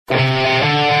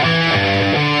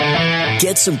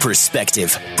Get some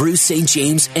perspective. Bruce St.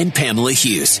 James and Pamela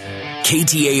Hughes.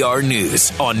 KTAR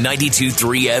News on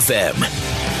 92.3 FM.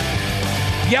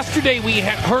 Yesterday, we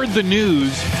heard the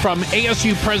news from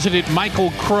ASU President Michael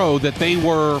Crow that they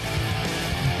were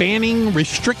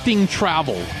restricting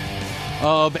travel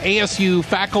of ASU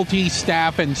faculty,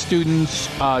 staff, and students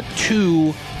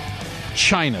to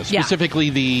China,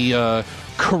 specifically the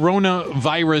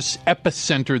coronavirus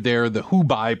epicenter there, the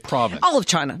Hubei province. All of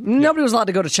China. Nobody was allowed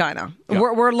to go to China. Yeah.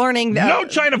 We're learning. No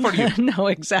China for you. No,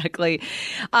 exactly.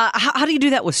 How do you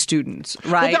do that with students,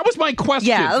 right? Well, that was my question.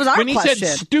 Yeah, that was our question. When he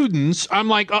said students, I'm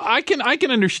like, I can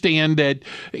understand that,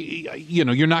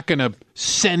 you're not going to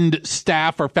send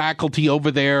staff or faculty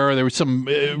over there. There was some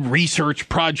research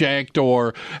project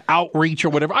or outreach or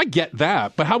whatever. I get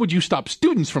that. But how would you stop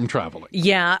students from traveling?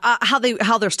 Yeah. How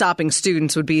they're stopping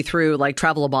students would be through like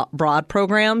travel abroad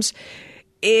programs.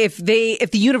 If the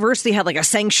university had like a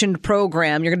sanctioned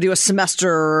program, you're going to do a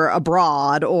semester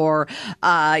abroad or,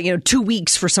 2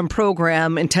 weeks for some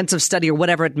program, intensive study or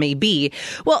whatever it may be.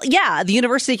 Well, yeah, the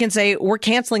university can say we're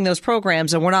canceling those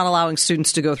programs and we're not allowing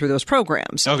students to go through those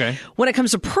programs. Okay. When it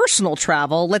comes to personal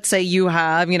travel, let's say you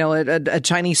have, a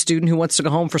Chinese student who wants to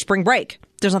go home for spring break.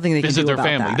 There's nothing they can do about that. Visit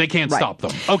their family. They can't stop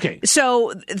them. Okay.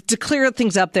 So to clear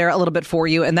things up there a little bit for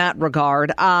you in that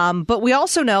regard, but we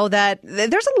also know that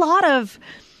there's a lot of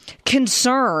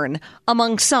concern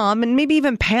among some and maybe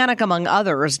even panic among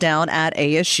others down at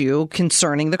ASU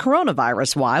concerning the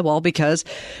coronavirus. Why? Well, because,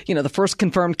 the first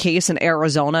confirmed case in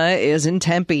Arizona is in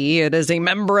Tempe. It is a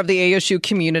member of the ASU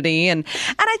community. And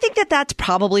I think that that's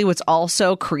probably what's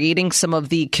also creating some of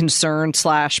the concern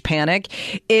 /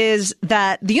 panic is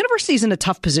that the university is in a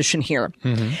tough position here.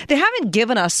 Mm-hmm. They haven't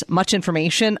given us much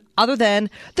information other than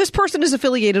this person is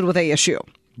affiliated with ASU.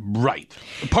 Right.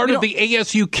 Part of the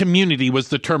ASU community was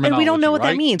the terminology. And we don't know what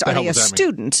right? that means. Are they a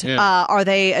student? Yeah. Are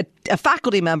they a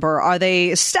faculty member? Are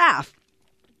they staff?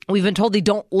 We've been told they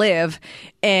don't live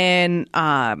in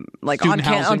on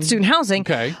student housing.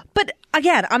 Okay. But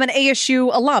again, I'm an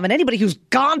ASU alum, and anybody who's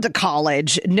gone to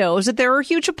college knows that there are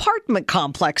huge apartment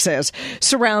complexes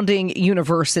surrounding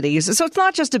universities. So it's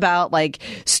not just about like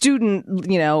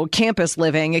student, campus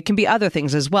living. It can be other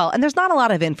things as well. And there's not a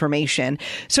lot of information.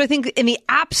 So I think in the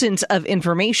absence of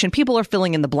information, people are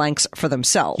filling in the blanks for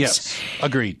themselves. Yes,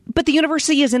 agreed. But the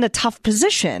university is in a tough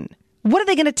position. What are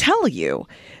they going to tell you?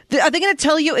 Are they going to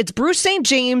tell you it's Bruce St.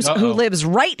 James who lives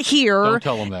right here Don't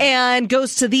tell them that. and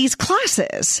goes to these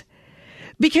classes?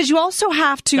 Because you also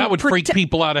have to... That would freak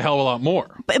people out a hell of a lot more.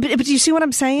 But do you see what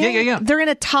I'm saying? Yeah. They're in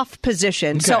a tough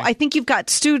position. Okay. So I think you've got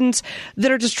students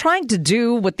that are just trying to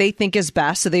do what they think is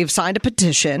best. So they've signed a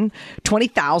petition,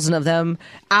 20,000 of them,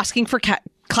 asking for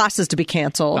classes to be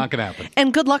canceled. Not going to happen.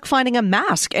 And good luck finding a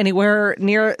mask anywhere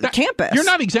near the campus. You're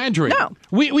not exaggerating. No.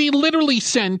 We literally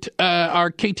sent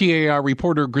our KTAR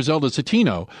reporter Griselda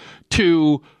Citino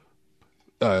to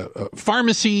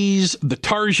pharmacies, the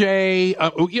Target,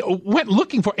 went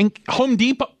looking for, and Home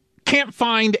Depot, can't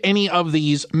find any of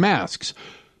these masks.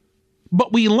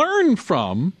 But we learned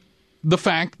from the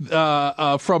fact,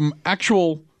 from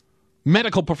actual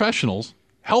medical professionals,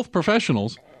 health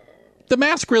professionals, the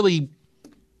mask really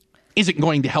isn't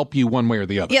going to help you one way or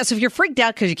the other. Yes, if you're freaked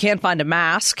out because you can't find a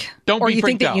mask, or you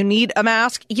think that you need a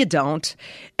mask, you don't.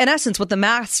 In essence, what the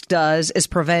mask does is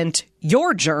prevent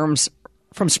your germs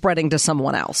from spreading to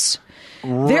someone else.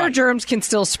 Right. Their germs can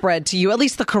still spread to you, at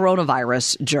least the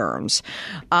coronavirus germs.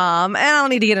 And I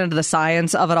don't need to get into the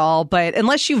science of it all, but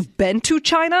unless you've been to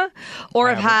China or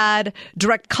have had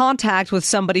direct contact with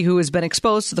somebody who has been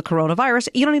exposed to the coronavirus,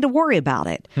 you don't need to worry about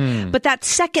it. But that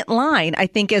second line, I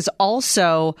think, is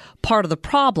also part of the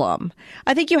problem.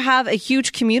 I think you have a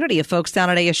huge community of folks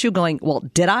down at ASU going, well,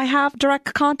 did I have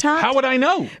direct contact? How would I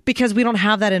know? Because we don't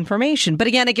have that information. But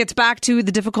again, it gets back to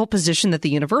the difficult position that the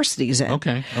university is in.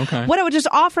 Okay. What I would just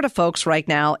offer to folks right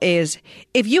now is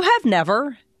if you have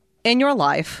never in your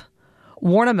life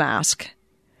worn a mask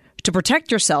to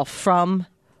protect yourself from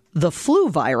the flu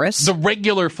virus, the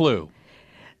regular flu,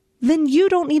 then you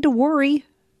don't need to worry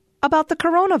about the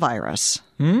coronavirus.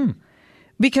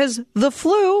 Because the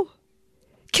flu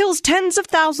kills tens of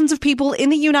thousands of people in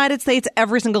the United States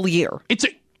every single year.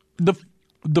 The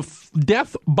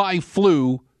death by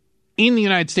flu in the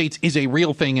United States is a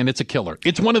real thing, and it's a killer.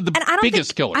 It's one of the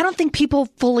biggest killers. I don't think people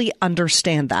fully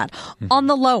understand that. On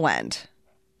the low end,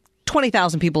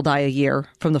 20,000 people die a year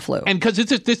from the flu. And because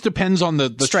this depends on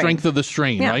the strength of the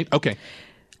strain, right? Okay.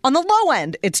 On the low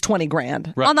end, it's 20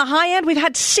 grand. Right. On the high end, we've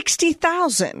had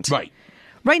 60,000. Right.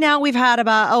 Right now, we've had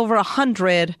about over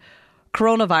 100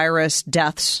 coronavirus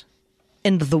deaths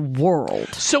in the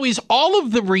world. So is all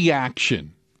of the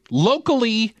reaction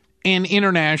locally and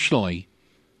internationally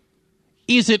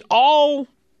is it all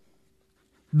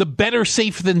the better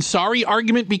safe than sorry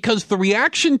argument? Because the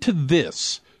reaction to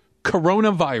this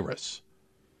coronavirus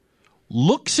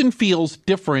looks and feels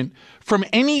different from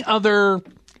any other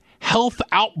health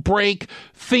outbreak.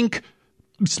 Think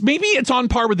maybe it's on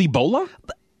par with Ebola?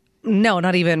 No,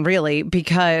 not even really,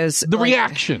 because the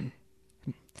reaction.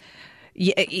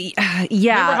 Yeah.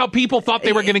 Remember how people thought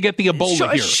they were going to get the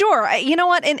Ebola here? Sure. You know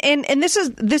what? And this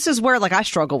is where like I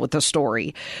struggle with the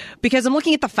story, because I'm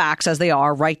looking at the facts as they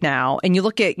are right now, and you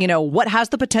look at, what has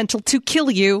the potential to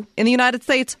kill you in the United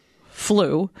States?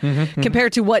 Flu,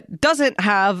 compared to what doesn't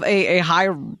have a high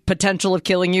potential of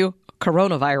killing you,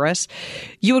 coronavirus.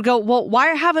 You would go, well, why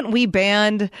haven't we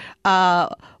banned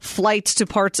flights to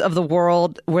parts of the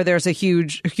world where there's a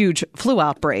huge flu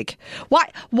outbreak?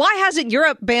 Why hasn't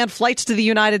Europe banned flights to the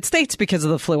United States because of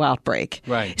the flu outbreak?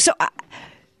 Right. So,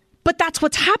 but that's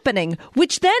what's happening,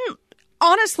 which then,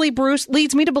 honestly, Bruce,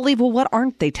 leads me to believe, well, what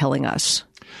aren't they telling us?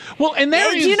 Well, and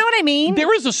there is, do you know what I mean?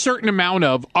 There is a certain amount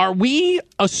of, are we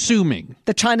assuming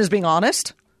that China's being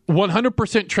honest?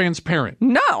 100% transparent?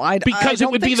 No, because I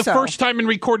it would be the so. first time in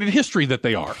recorded history that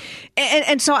they are.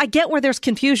 And so I get where there's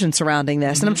confusion surrounding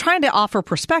this, and I'm trying to offer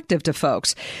perspective to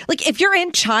folks. Like, if you're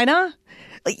in China,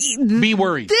 be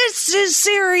worried. This is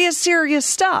serious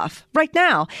stuff right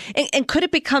now. And could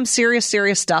it become serious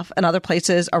stuff in other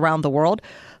places around the world?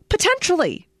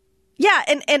 Potentially. Yeah,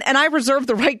 and I reserve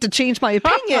the right to change my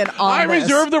opinion on I this.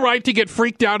 reserve the right to get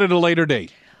freaked out at a later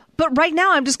date. But right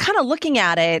now, I'm just kind of looking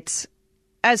at it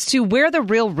as to where the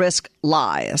real risk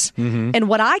lies. And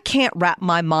what I can't wrap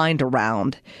my mind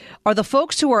around are the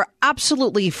folks who are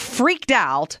absolutely freaked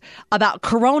out about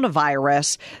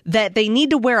coronavirus, that they need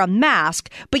to wear a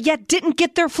mask, but yet didn't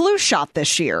get their flu shot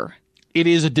this year. It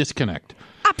is a disconnect.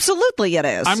 Absolutely it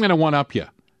is. I'm going to one-up you.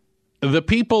 The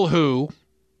people who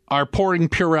are pouring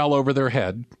Purell over their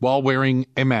head while wearing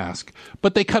a mask,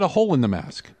 but they cut a hole in the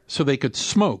mask so they could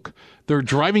smoke. They're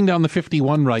driving down the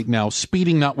 51 right now,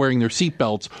 speeding, not wearing their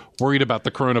seatbelts, worried about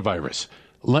the coronavirus.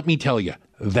 Let me tell you,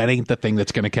 that ain't the thing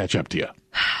that's going to catch up to you.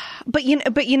 But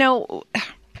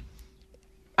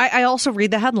I also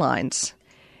read the headlines,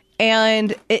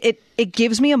 and it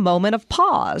gives me a moment of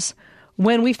pause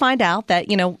when we find out that,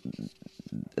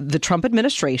 the Trump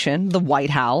administration, the White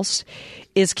House,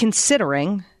 is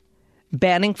considering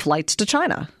banning flights to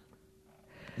China.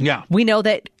 Yeah. We know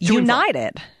that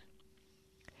United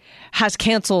has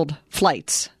canceled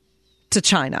flights to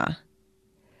China.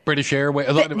 British Airways,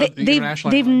 a lot of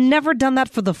international they've airlines. never done that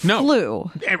for the flu.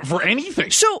 For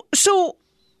anything. So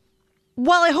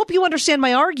while I hope you understand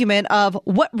my argument of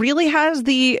what really has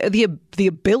the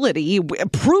ability,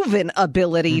 proven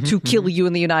ability to kill you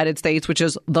in the United States, which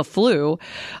is the flu,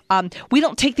 we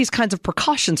don't take these kinds of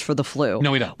precautions for the flu.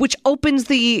 No, we don't. Which opens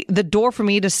the door for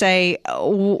me to say,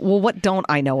 well, what don't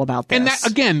I know about this? And that,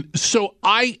 again, so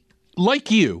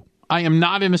like you, I am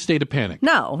not in a state of panic.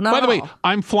 No, not By the at way, all.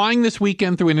 I'm flying this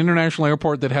weekend through an international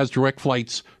airport that has direct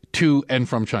flights to and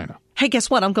from China. Hey, guess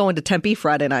what? I'm going to Tempe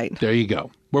Friday night. There you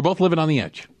go. We're both living on the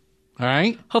edge. All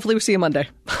right? Hopefully we see you Monday.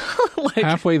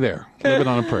 Halfway there. Living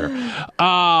on a prayer.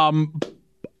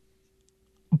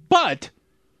 But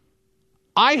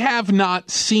I have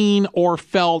not seen or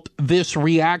felt this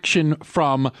reaction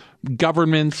from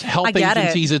governments, health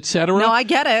agencies, et cetera. No, I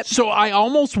get it. So I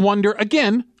almost wonder,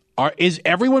 again, is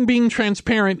everyone being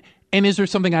transparent, and is there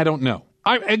something I don't know?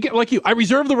 Again, like you, I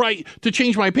reserve the right to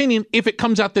change my opinion if it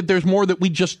comes out that there's more that we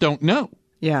just don't know.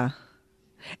 Yeah.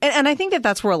 And I think that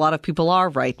that's where a lot of people are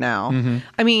right now.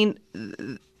 I mean,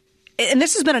 and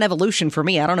this has been an evolution for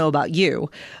me. I don't know about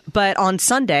you, but on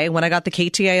Sunday when I got the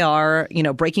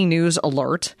KTAR, breaking news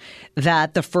alert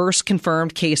that the first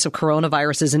confirmed case of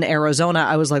coronavirus is in Arizona,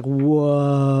 I was like,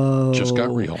 whoa. Just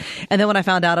got real. And then when I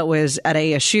found out it was at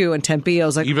ASU in Tempe, I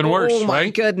was like, even worse, oh my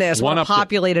right? goodness, what a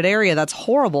populated area. That's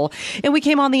horrible. And we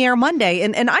came on the air Monday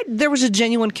and there was a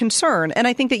genuine concern. And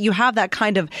I think that you have that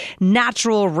kind of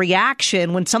natural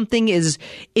reaction when something is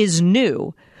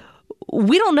new.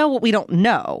 We don't know what we don't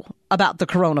know about the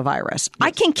coronavirus. Yes.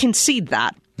 I can concede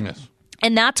that. Yes.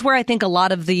 And that's where I think a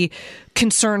lot of the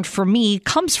concern for me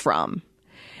comes from.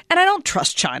 And I don't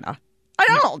trust China. I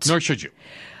don't. Nor should you.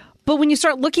 But when you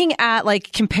start looking at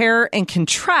compare and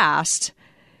contrast,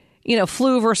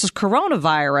 flu versus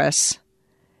coronavirus,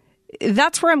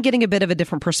 that's where I'm getting a bit of a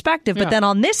different perspective. But then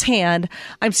on this hand,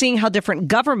 I'm seeing how different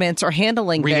governments are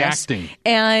handling reacting. This.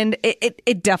 And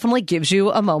it definitely gives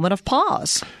you a moment of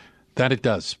pause. That it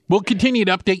does. We'll continue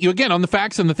to update you again on the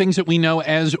facts and the things that we know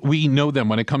as we know them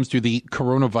when it comes to the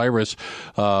coronavirus.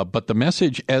 But the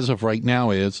message as of right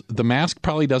now is the mask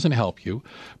probably doesn't help you.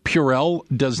 Purell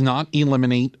does not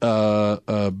eliminate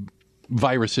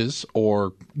viruses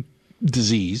or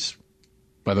disease.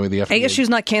 By the way, the FDA... ASU's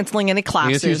not canceling any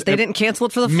classes. They didn't cancel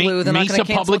it for the flu. They're not going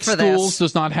to cancel it for this. Mesa Public Schools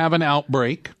does not have an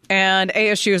outbreak. And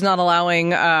ASU is not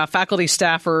allowing faculty,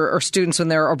 staff, or students in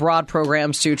their abroad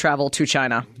programs to travel to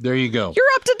China. There you go. You're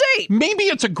up to date. Maybe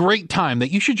it's a great time that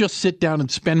you should just sit down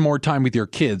and spend more time with your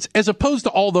kids, as opposed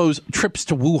to all those trips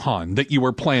to Wuhan that you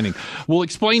were planning. We'll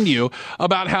explain to you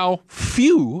about how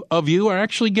few of you are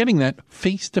actually getting that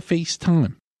face-to-face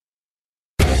time.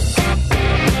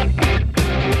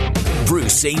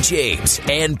 Bruce St. James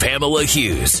and Pamela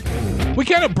Hughes. We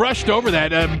kind of brushed over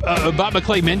that. Bob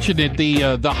McClay mentioned it,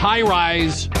 the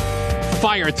high-rise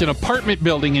fire. It's an apartment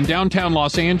building in downtown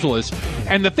Los Angeles.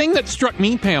 And the thing that struck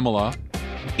me, Pamela,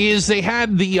 is they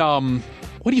had the,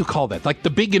 what do you call that? Like the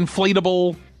big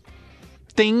inflatable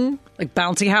thing? Like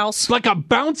bouncy house? Like a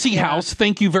bouncy house,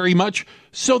 thank you very much,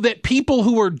 so that people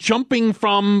who were jumping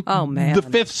from the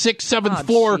 5th, 6th, 7th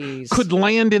floor could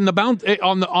land in the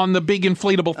on the big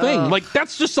inflatable thing. Like,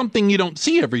 that's just something you don't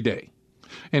see every day.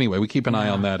 Anyway, we keep an eye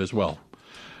on that as well.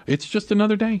 It's just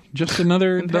another day, just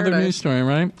another news story,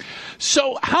 right?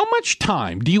 So how much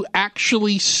time do you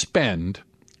actually spend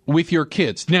with your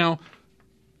kids? Now,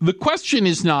 the question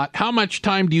is not how much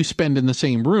time do you spend in the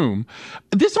same room.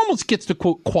 This almost gets to,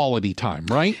 quote, quality time,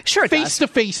 right? Sure,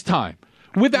 face-to-face time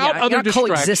without other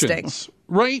distractions,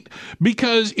 right?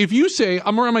 Because if you say,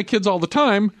 I'm around my kids all the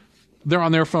time, they're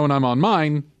on their phone, I'm on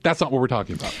mine, that's not what we're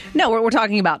talking about. No, we're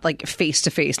talking about like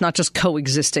face-to-face, not just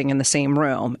coexisting in the same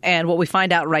room. And what we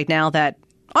find out right now that,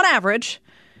 on average,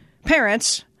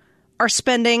 parents are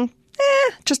spending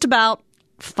just about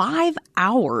 5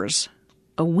 hours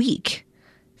a week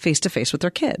face-to-face with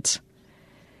their kids.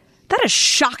 That is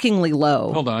shockingly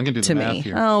low. Hold on, I'm going to do the math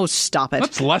here. Oh, stop it.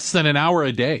 That's less than an hour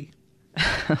a day.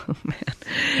 Oh, man.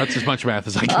 That's as much math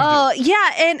as I can do.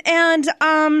 Yeah,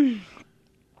 and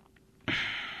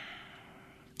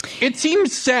it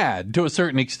seems sad to a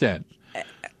certain extent.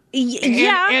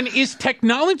 Yeah. And is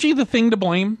technology the thing to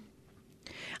blame?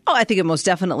 Oh, I think it most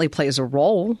definitely plays a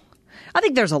role. I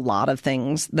think there's a lot of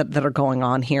things that are going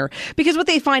on here. Because what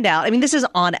they find out, I mean, this is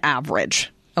on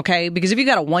average. Okay, because if you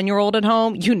got a 1-year-old at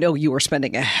home, you know you are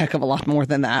spending a heck of a lot more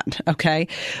than that. Okay,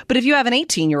 but if you have an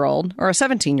 18-year-old or a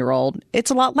 17-year-old,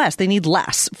 it's a lot less. They need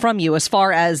less from you as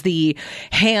far as the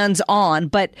hands-on,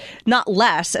 but not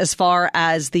less as far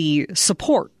as the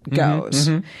support goes.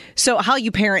 Mm-hmm. So how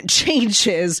you parent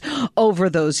changes over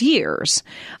those years.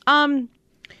 But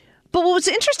what was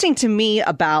interesting to me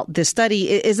about this study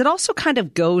is it also kind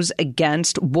of goes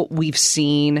against what we've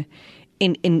seen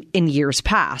in years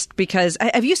past. Because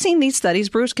have you seen these studies,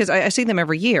 Bruce? Because I see them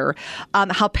every year.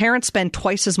 How parents spend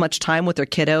twice as much time with their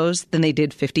kiddos than they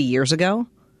did 50 years ago.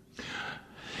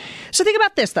 So think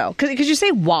about this, though, because you say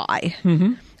why.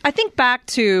 Mm-hmm. I think back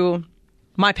to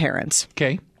my parents.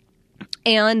 Okay.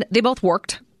 And they both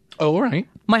worked. Oh, all right.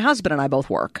 My husband and I both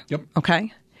work. Yep.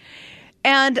 Okay.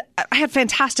 And I had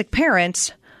fantastic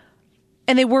parents,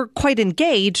 and they were quite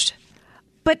engaged,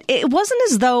 but it wasn't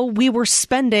as though we were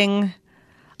spending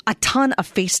a ton of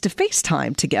face-to-face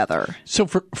time together. So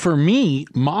for me,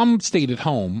 Mom stayed at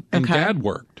home and Dad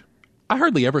worked. I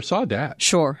hardly ever saw Dad.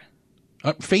 Sure.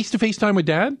 Face-to-face time with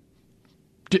Dad?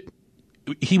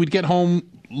 He would get home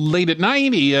late at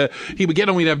night. He would get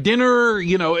home, we'd have dinner.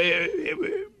 You know,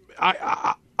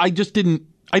 I just didn't.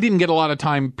 I didn't get a lot of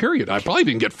time, period. I probably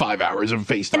didn't get 5 hours of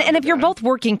FaceTime. And if you're both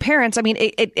working parents, I mean,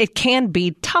 it can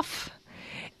be tough.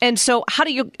 And so how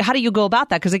do you go about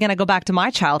that? Because again, I go back to my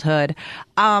childhood.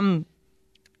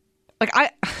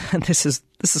 This is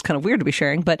kind of weird to be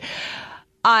sharing, but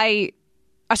I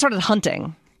started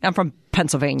hunting. I'm from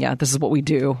Pennsylvania. This is what we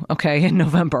do, okay, in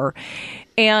November.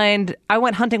 And I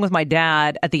went hunting with my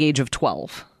dad at the age of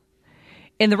 12.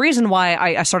 And the reason why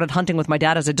I started hunting with my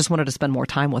dad is I just wanted to spend more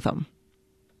time with him.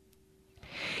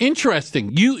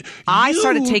 Interesting. I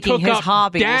started taking his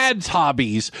hobbies. Dad's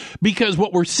hobbies, because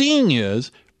what we're seeing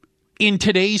is, in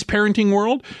today's parenting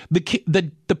world,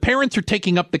 the parents are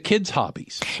taking up the kids'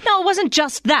 hobbies. No, it wasn't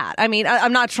just that. I mean,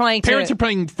 I'm not trying to... Parents are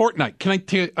playing Fortnite. Can I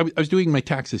tell you, I was doing my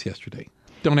taxes yesterday.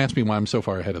 Don't ask me why I'm so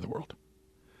far ahead of the world.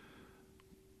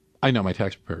 I know my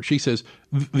tax preparer. She says,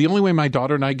 the only way my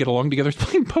daughter and I get along together is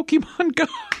playing Pokemon Go.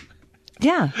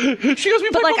 Yeah. She goes,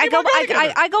 but like,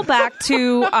 I go back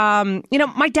to,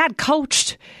 my dad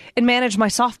coached and managed my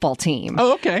softball team.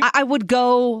 Oh, okay. I would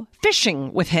go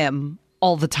fishing with him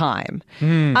all the time.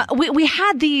 We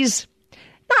had these,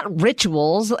 not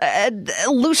rituals,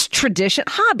 loose tradition,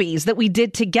 hobbies that we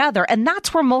did together. And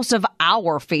that's where most of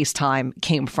our FaceTime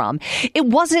came from. It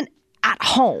wasn't at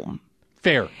home.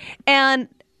 Fair. And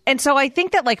And so I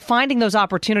think that like finding those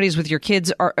opportunities with your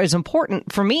kids is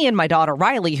important. For me and my daughter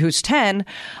Riley, who's 10,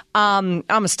 I'm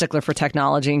a stickler for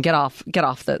technology and get off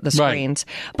the screens.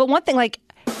 Right. But one thing, like,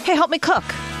 hey, help me cook.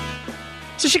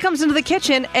 So she comes into the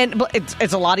kitchen, and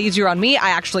it's a lot easier on me. I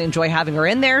actually enjoy having her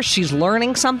in there. She's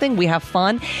learning something. We have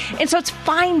fun. And so it's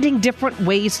finding different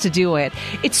ways to do it.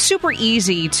 It's super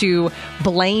easy to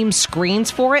blame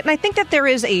screens for it. And I think that there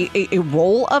is a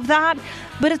role of that.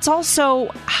 But it's also,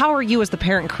 how are you as the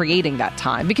parent creating that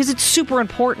time? Because it's super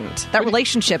important. That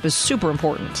relationship is super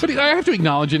important. But I have to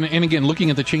acknowledge, and again,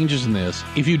 looking at the changes in this,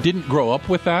 if you didn't grow up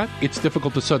with that, it's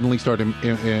difficult to suddenly start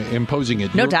imposing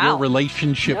it. No doubt. Your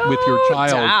relationship with your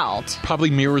child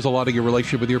probably mirrors a lot of your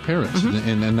relationship with your parents.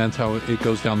 Mm-hmm. And that's how it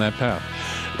goes down that path.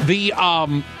 The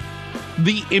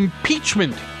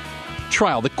impeachment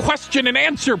trial, the question and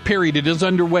answer period, it is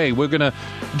underway. We're going to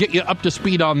get you up to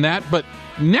speed on that. But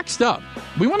next up,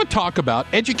 we want to talk about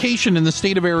education in the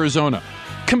state of Arizona.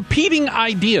 Competing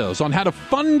ideas on how to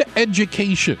fund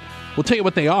education. We'll tell you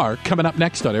what they are coming up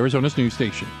next on Arizona's news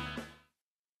station.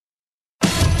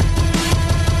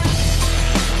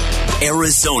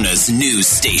 Arizona's news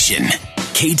station.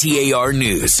 KTAR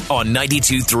News on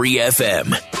 92.3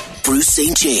 FM. Bruce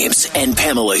St. James and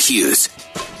Pamela Hughes.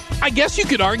 I guess you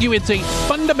could argue it's a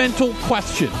fundamental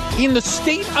question. In the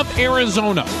state of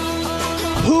Arizona,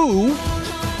 who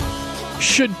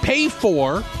should pay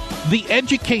for the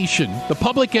education, the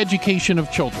public education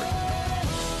of children?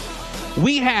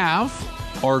 We have,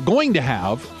 or are going to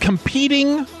have,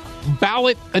 competing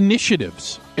ballot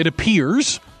initiatives, it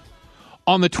appears,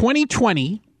 on the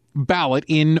 2020 ballot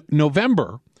in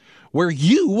November, where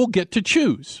you will get to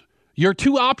choose. Your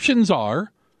two options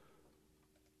are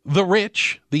the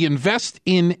rich, the Invest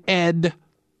in Ed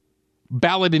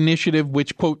ballot initiative,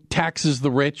 which, quote, taxes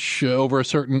the rich over a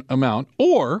certain amount,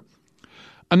 or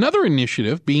another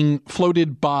initiative being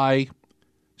floated by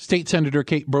State Senator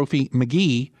Kate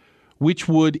Brophy-McGee, which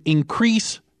would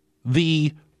increase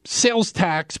the sales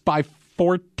tax by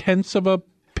 0.4 of a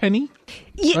penny.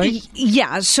 Right?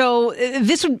 Yeah. So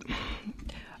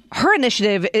her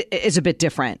initiative is a bit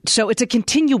different. So it's a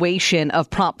continuation of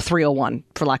Prop 301,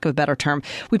 for lack of a better term.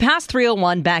 We passed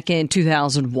 301 back in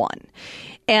 2001,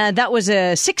 and that was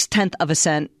a 0.6 of a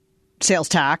cent sales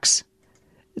tax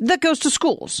that goes to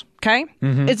schools, okay?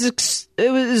 Mm-hmm.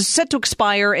 It was set to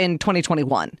expire in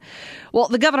 2021. Well,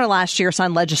 the governor last year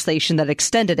signed legislation that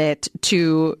extended it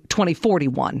to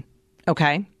 2041,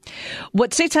 okay?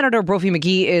 What State Senator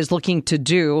Brophy-McGee is looking to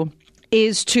do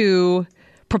is to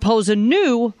propose a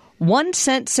new 1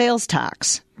 cent sales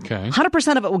tax. Okay.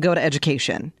 100% of it will go to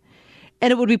education.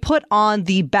 And it would be put on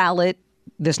the ballot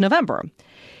this November.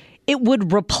 It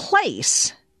would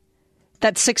replace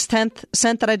that 0.6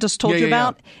 cent that I just told you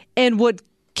about, and would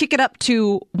kick it up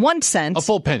to 1 cent. A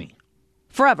full penny.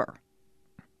 Forever.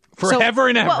 Forever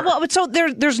and ever. Well, so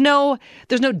there's no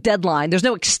deadline. There's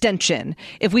no extension.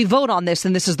 If we vote on this,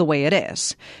 then this is the way it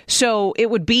is. So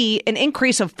it would be an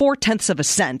increase of 0.4 of a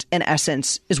cent, in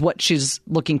essence, is what she's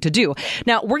looking to do.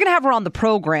 Now, we're going to have her on the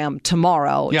program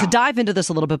tomorrow to dive into this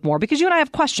a little bit more, because you and I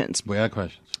have questions. We have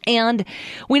questions. And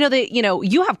we know that,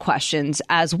 you have questions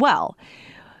as well.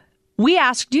 We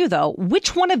asked you, though,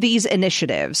 which one of these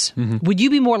initiatives would you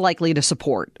be more likely to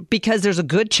support? Because there's a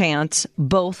good chance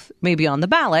both may be on the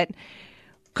ballot,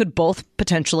 could both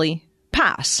potentially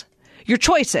pass. Your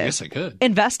choices. Yes, they could.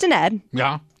 Invest in Ed.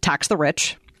 Yeah. Tax the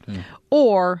rich. Yeah.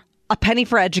 Or a penny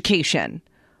for education.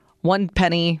 1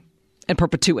 penny in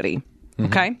perpetuity.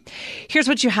 Okay? Here's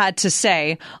what you had to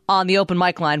say on the open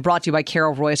mic line, brought to you by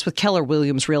Carol Royce with Keller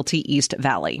Williams Realty East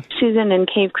Valley. Susan in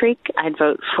Cave Creek, I'd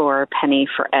vote for Penny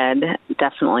for Ed.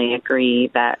 Definitely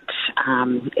agree that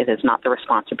it is not the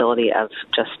responsibility of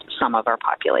just some of our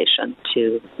population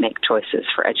to make choices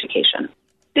for education.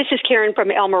 This is Karen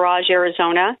from El Mirage,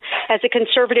 Arizona. As a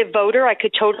conservative voter, I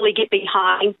could totally get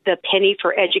behind the Penny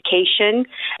for Education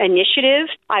initiative.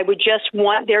 I would just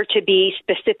want there to be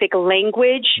specific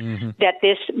language that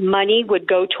this money would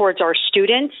go towards our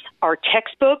students, our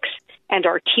textbooks, and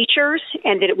our teachers,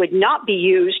 and that it would not be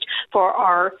used for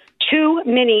our too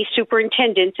many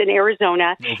superintendents in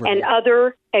Arizona and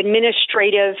other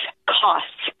administrative costs.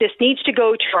 This needs to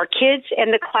go to our kids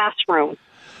and the classroom.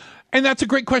 And that's a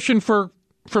great question for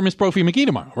Ms. Brophy-McGee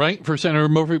tomorrow, right? For Senator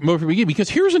Brophy-McGee, because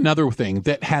here's another thing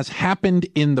that has happened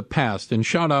in the past, and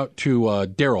shout out to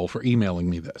Daryl for emailing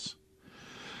me this.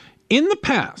 In the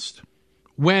past,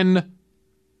 when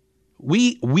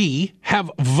we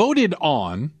have voted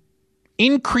on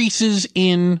increases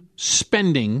in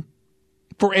spending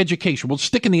for education, we'll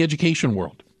stick in the education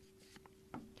world,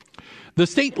 the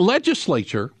state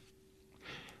legislature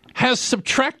has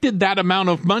subtracted that amount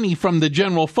of money from the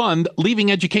general fund,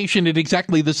 leaving education at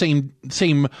exactly the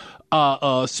same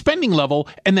spending level,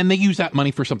 and then they use that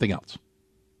money for something else.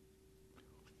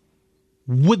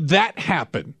 Would that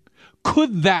happen?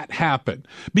 Could that happen?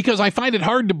 Because I find it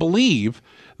hard to believe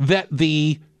that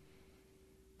the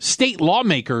state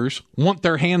lawmakers want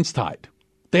their hands tied.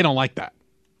 They don't like that.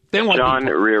 They don't like John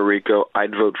Riorico,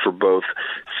 I'd vote for both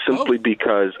simply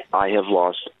because I have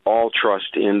lost all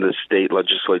trust in the state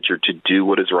legislature to do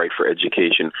what is right for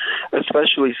education,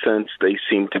 especially since they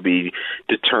seem to be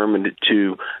determined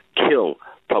to kill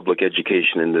public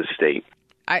education in this state.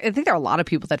 I think there are a lot of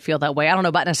people that feel that way. I don't know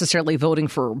about necessarily voting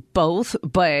for both,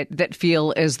 but that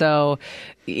feel as though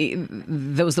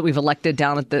those that we've elected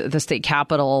down at the state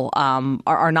capitol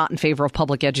are not in favor of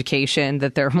public education,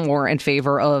 that they're more in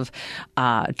favor of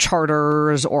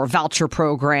charters or voucher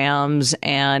programs,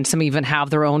 and some even have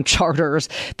their own charters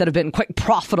that have been quite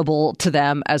profitable to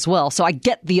them as well. So I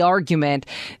get the argument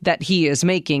that he is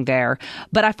making there.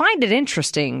 But I find it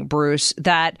interesting, Bruce,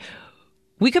 that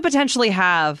we could potentially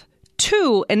have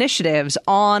two initiatives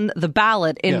on the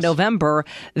ballot in November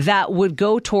that would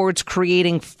go towards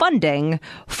creating funding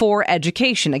for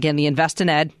education. Again, the Invest in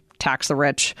Ed, tax the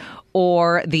rich,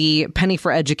 or the penny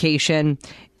for education,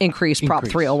 increase Prop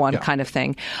 301 kind of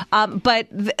thing. But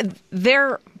could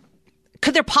there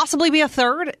possibly be a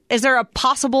third? Is there a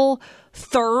possible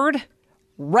third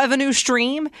revenue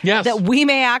stream that we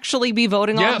may actually be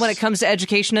voting on when it comes to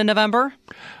education in November?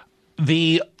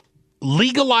 The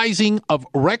legalizing of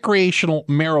recreational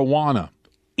marijuana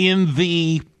in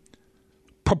the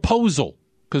proposal,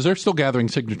 because they're still gathering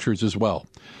signatures as well,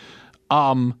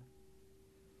 a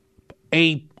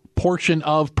portion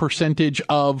of percentage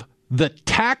of the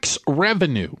tax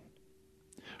revenue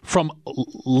from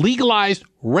legalized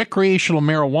recreational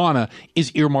marijuana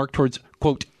is earmarked towards,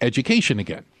 quote, education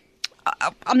again.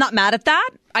 I'm not mad at that.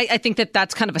 I think that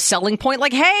that's kind of a selling point.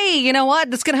 Like, hey, you know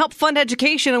what? That's going to help fund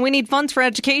education, and we need funds for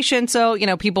education. So,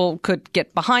 people could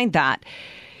get behind that.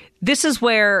 This is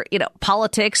where,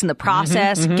 politics and the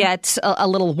process gets a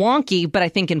little wonky, but I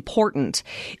think important.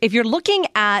 If you're looking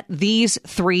at these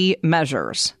three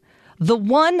measures, the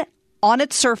one on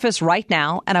its surface right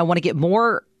now, and I want to get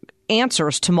more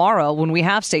answers tomorrow when we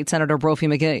have State Senator Brophy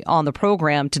McGee on the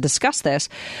program to discuss this.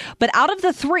 But out of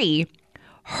the three,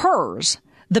 hers,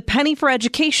 the penny for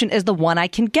education, is the one I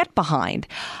can get behind.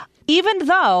 Even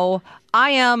though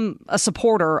I am a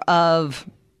supporter of,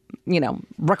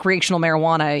 recreational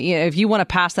marijuana, if you want to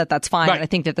pass that, that's fine. Right. And I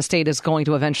think that the state is going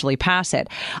to eventually pass it.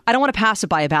 I don't want to pass it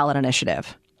by a ballot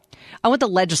initiative. I want the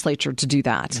legislature to do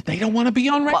that. They don't want to be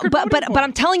on record. But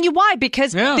I'm telling you why,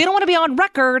 because they don't want to be on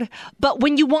record. But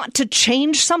when you want to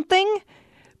change something,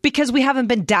 because we haven't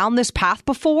been down this path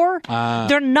before,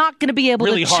 they're not going to be able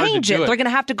to change it. They're going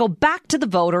to have to go back to the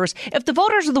voters. If the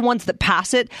voters are the ones that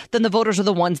pass it, then the voters are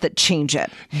the ones that change it.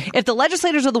 If the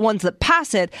legislators are the ones that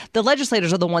pass it, the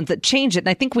legislators are the ones that change it. And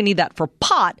I think we need that for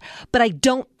pot, but I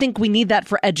don't think we need that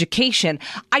for education.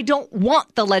 I don't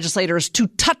want the legislators to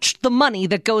touch the money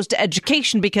that goes to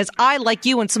education, because I, like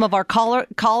you and some of our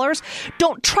callers,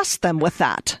 don't trust them with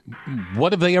that.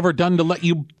 What have they ever done to let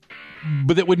you...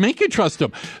 But that would make you trust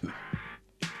them?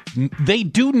 They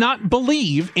do not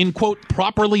believe in, quote,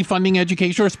 properly funding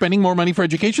education or spending more money for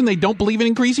education. They don't believe in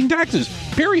increasing taxes,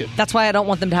 period. That's why I don't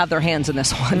want them to have their hands in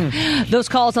this one. Those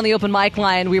calls on the open mic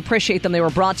line, we appreciate them. They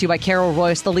were brought to you by Carol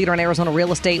Royce, the leader in Arizona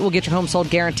real estate. We'll get your home sold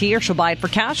guarantee, or she'll buy it for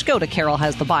cash. Go to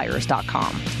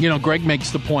carolhasthebuyers.com. Greg makes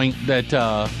the point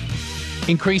that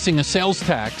increasing a sales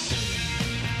tax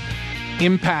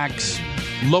impacts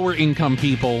lower income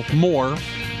people more,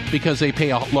 because they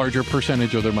pay a larger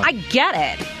percentage of their money. I get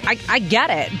it. I get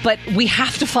it. But we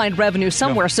have to find revenue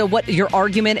somewhere. So what your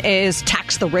argument is,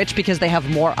 tax the rich because they have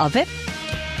more of it?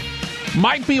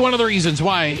 Might be one of the reasons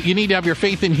why you need to have your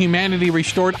faith in humanity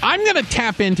restored. I'm going to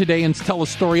tap in today and tell a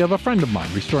story of a friend of mine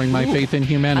restoring my faith in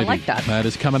humanity. I like that. That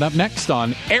is coming up next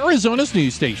on Arizona's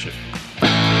news station.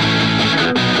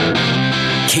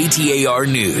 KTAR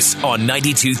News on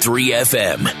 92.3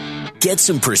 FM. Get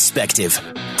some perspective.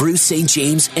 Bruce St.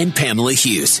 James and Pamela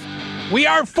Hughes. We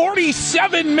are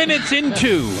 47 minutes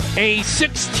into a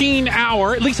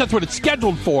 16-hour, at least that's what it's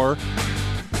scheduled for,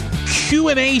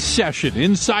 Q&A session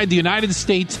inside the United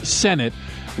States Senate,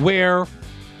 where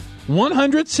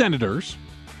 100 senators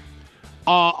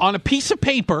on a piece of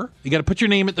paper, you got to put your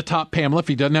name at the top, Pamela. If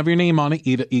he doesn't have your name on it,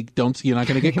 you're not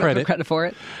going to get credit. Credit for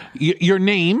it. Your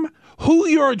name, who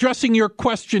you're addressing your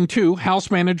question to,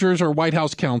 House managers or White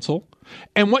House counsel,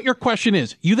 and what your question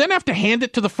is. You then have to hand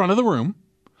it to the front of the room,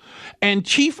 and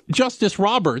Chief Justice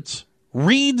Roberts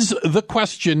reads the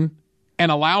question and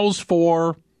allows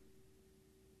for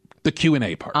the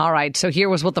Q&A part. All right. So here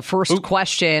was what the first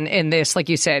question in this, like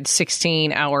you said,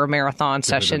 16-hour marathon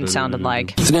session sounded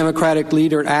like. The Democratic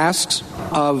leader asks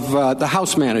of the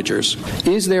House managers,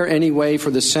 is there any way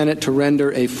for the Senate to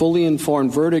render a fully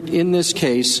informed verdict in this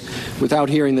case without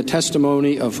hearing the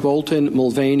testimony of Bolton,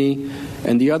 Mulvaney,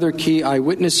 and the other key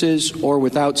eyewitnesses, or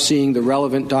without seeing the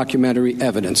relevant documentary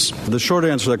evidence? The short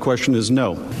answer to that question is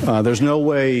no. There's no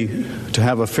way to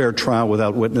have a fair trial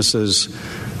without witnesses.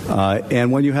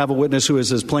 And when you have a witness who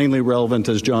is as plainly relevant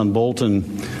as John Bolton,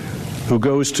 who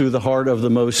goes to the heart of the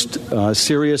most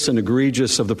serious and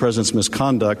egregious of the president's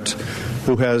misconduct,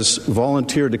 who has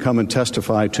volunteered to come and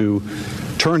testify to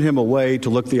turn him away, to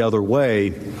look the other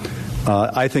way,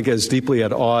 I think is deeply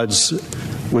at odds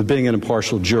with being an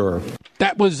impartial juror.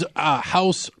 That was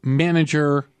House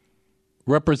Manager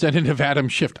Representative Adam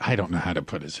Schiff. I don't know how to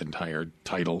put his entire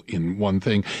title in one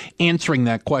thing, answering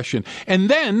that question. And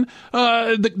then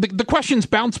the questions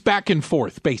bounce back and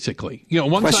forth, basically.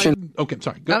 One question. side. Okay,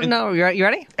 sorry. No, you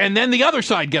ready? And then the other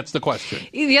side gets the question.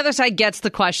 The other side gets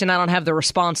the question. I don't have the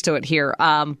response to it here.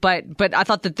 But I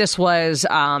thought that this was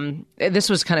kind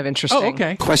of interesting. Oh,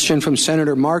 okay. Question from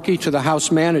Senator Markey to the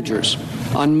House managers.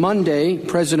 On Monday,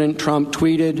 President Trump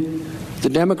tweeted, "The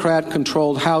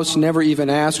Democrat-controlled House never even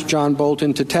asked John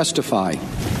Bolton to testify,"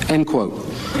 end quote.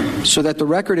 So that the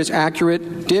record is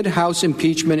accurate, did House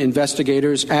impeachment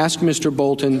investigators ask Mr.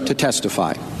 Bolton to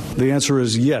testify? The answer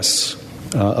is yes.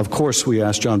 Of course we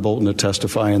asked John Bolton to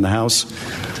testify in the House,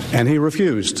 and he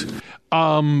refused.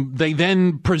 They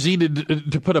then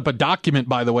proceeded to put up a document,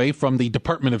 by the way, from the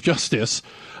Department of Justice,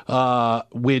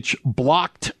 which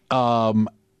blocked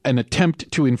an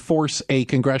attempt to enforce a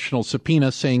congressional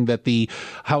subpoena, saying that the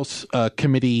House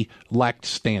committee lacked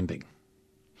standing.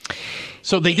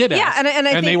 So they did ask,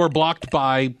 and they were blocked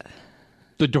by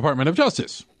the Department of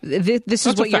Justice. This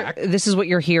is what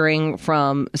you're hearing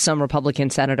from some Republican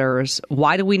senators.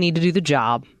 Why do we need to do the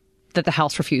job that the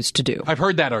House refused to do? I've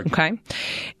heard that argument. Okay,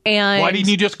 and why didn't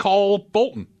you just call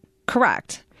Bolton?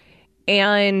 Correct,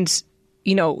 and.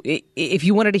 If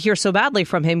you wanted to hear so badly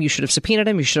from him, you should have subpoenaed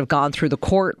him. You should have gone through the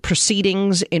court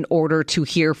proceedings in order to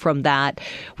hear from that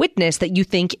witness that you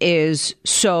think is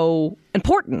so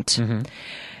important. Mm-hmm.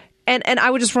 And I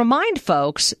would just remind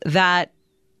folks that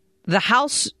the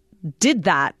House did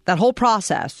that whole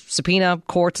process, subpoena,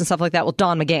 courts and stuff like that, with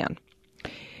Don McGahn.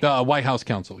 White House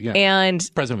counsel, yeah. And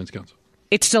President's counsel.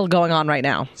 It's still going on right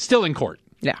now. Still in court.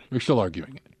 Yeah. We're still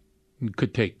arguing it. It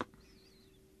could take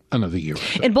another year.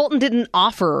 So. And Bolton didn't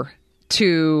offer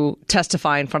to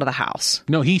testify in front of the House.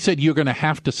 No, he said, you're going to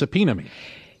have to subpoena me.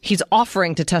 He's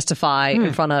offering to testify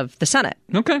in front of the Senate.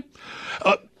 Okay.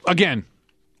 Again,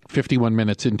 51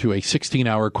 minutes into a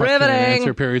 16-hour question and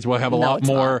answer periods. We'll have a lot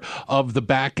more of the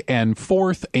back and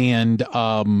forth, and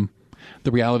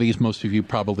the reality is most of you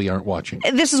probably aren't watching.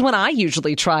 This is when I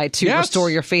usually try to restore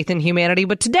your faith in humanity,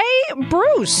 but today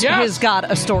Bruce has got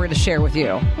a story to share with you.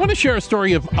 I want to share a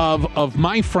story of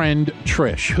my friend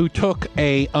Trish, who took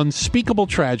a unspeakable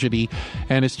tragedy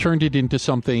and has turned it into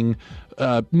something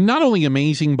not only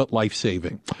amazing but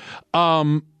life-saving.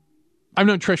 I've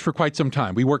known Trish for quite some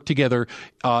time. We worked together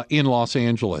in Los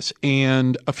Angeles,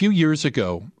 and a few years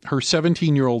ago, her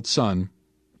 17-year-old son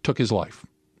took his life.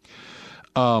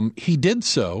 He did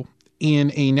so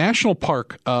in a national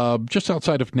park just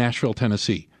outside of Nashville,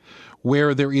 Tennessee,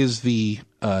 where there is a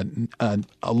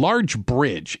large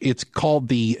bridge. It's called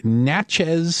the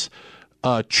Natchez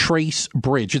Trace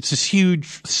Bridge. It's this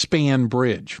huge span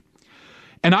bridge.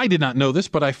 And I did not know this,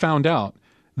 but I found out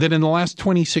that in the last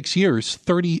 20 years,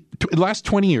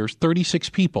 36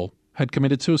 people had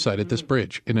committed suicide at this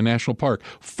bridge in a national park.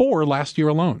 4 last year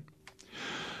alone.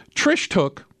 Trish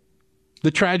took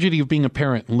the tragedy of being a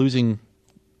parent and losing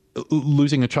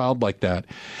a child like that,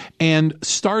 and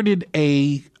started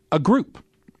a group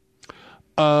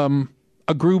of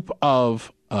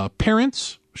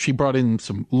parents. She brought in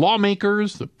some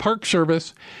lawmakers, the Park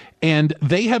Service, and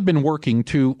they have been working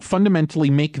to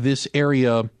fundamentally make this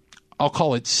area, I'll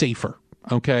call it, safer.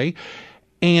 Okay,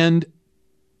 and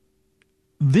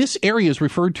this area is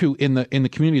referred to in the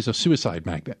community as a suicide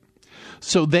magnet.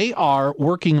 So they are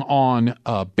working on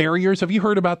barriers. Have you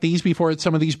heard about these before at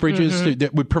some of these bridges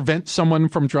that would prevent someone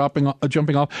from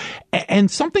jumping off? And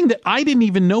something that I didn't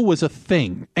even know was a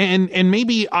thing. And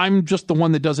maybe I'm just the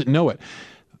one that doesn't know it.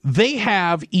 They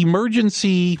have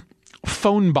emergency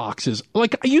phone boxes.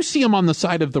 Like you see them on the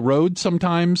side of the road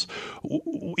sometimes.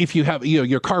 If you have,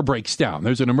 your car breaks down,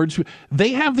 there's an emergency.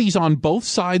 They have these on both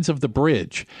sides of the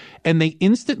bridge, and they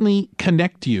instantly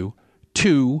connect you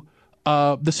to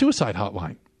the suicide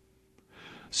hotline.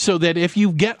 so that if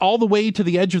you get all the way to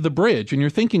the edge of the bridge and you're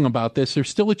thinking about this, there's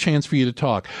still a chance for you to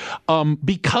talk.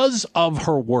 Because of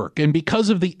her work and because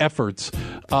of the efforts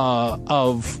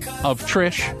of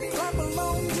Trish,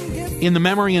 in the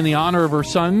memory and the honor of her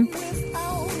son,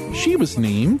 she was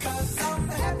named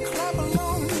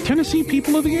Tennessee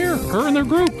People of the Year, her and their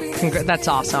group. That's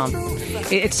awesome.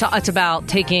 It's about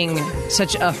taking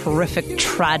such a horrific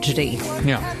tragedy,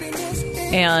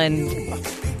 and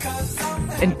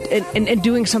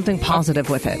doing something positive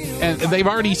with it. And they've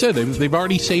already said they've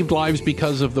already saved lives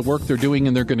because of the work they're doing,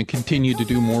 and they're going to continue to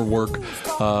do more work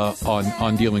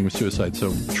on dealing with suicide.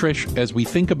 So, Trish, as we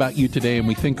think about you today and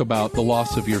we think about the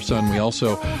loss of your son, we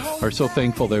also are so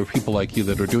thankful there are people like you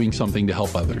that are doing something to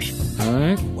help others. All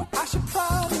right?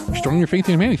 Restoring your faith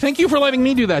in humanity. Thank you for letting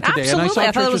me do that today. Absolutely. And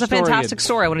I thought it was a fantastic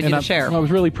story. I wanted you to share. I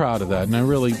was really proud of that, and I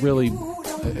really,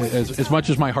 as much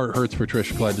as my heart hurts for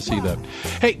Trish, glad to see that.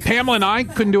 Hey, Pamela and I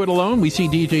couldn't do it alone. We see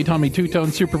DJ Tommy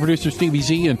Two-Tone, super producer Stevie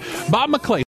Z, and Bob McClay.